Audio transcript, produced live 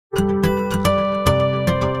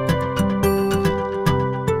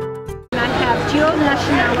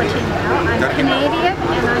nationality now. I'm Canadian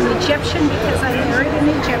and I'm Egyptian because I married an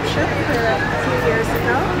Egyptian a few years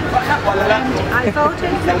ago. And I voted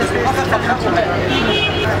for the first time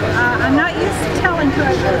today. I'm not used to telling who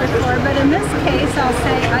I voted for, but in this case I'll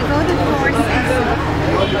say I voted for Sisi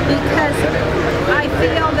because I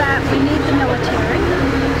feel that we need the military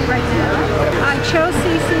right now. I chose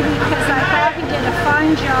Sisi because I thought he did a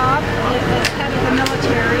fine job as head of the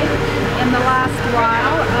military in the last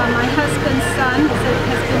while. My husband's son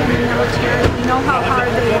has been in the military. We know how hard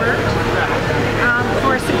they worked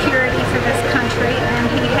for security for this country, and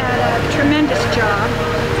he had a tremendous job.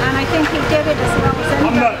 And I think he did it as well as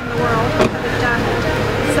anybody in the world who could have done it.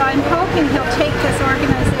 So I'm hoping he'll take this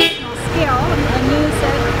organizational skill and use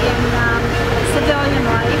it in civilian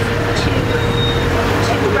life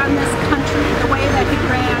to run this country the way that he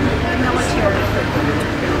ran the military.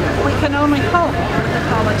 We can only hope with a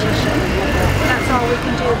politician. That's all we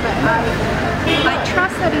can do, but I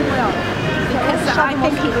trust that he will, because I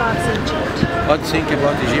think he loves Egypt. What do you think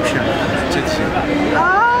about Egyptian citizen?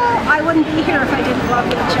 Oh, I wouldn't be here if I didn't love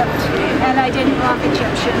Egypt, and I didn't love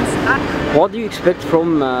Egyptians. What do you expect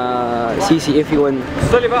from Sisi if you win?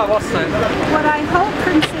 What I hope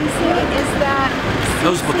from Sisi is that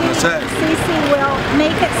Sisi will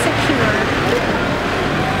make it secure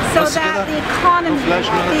so that the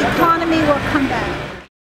economy will come back.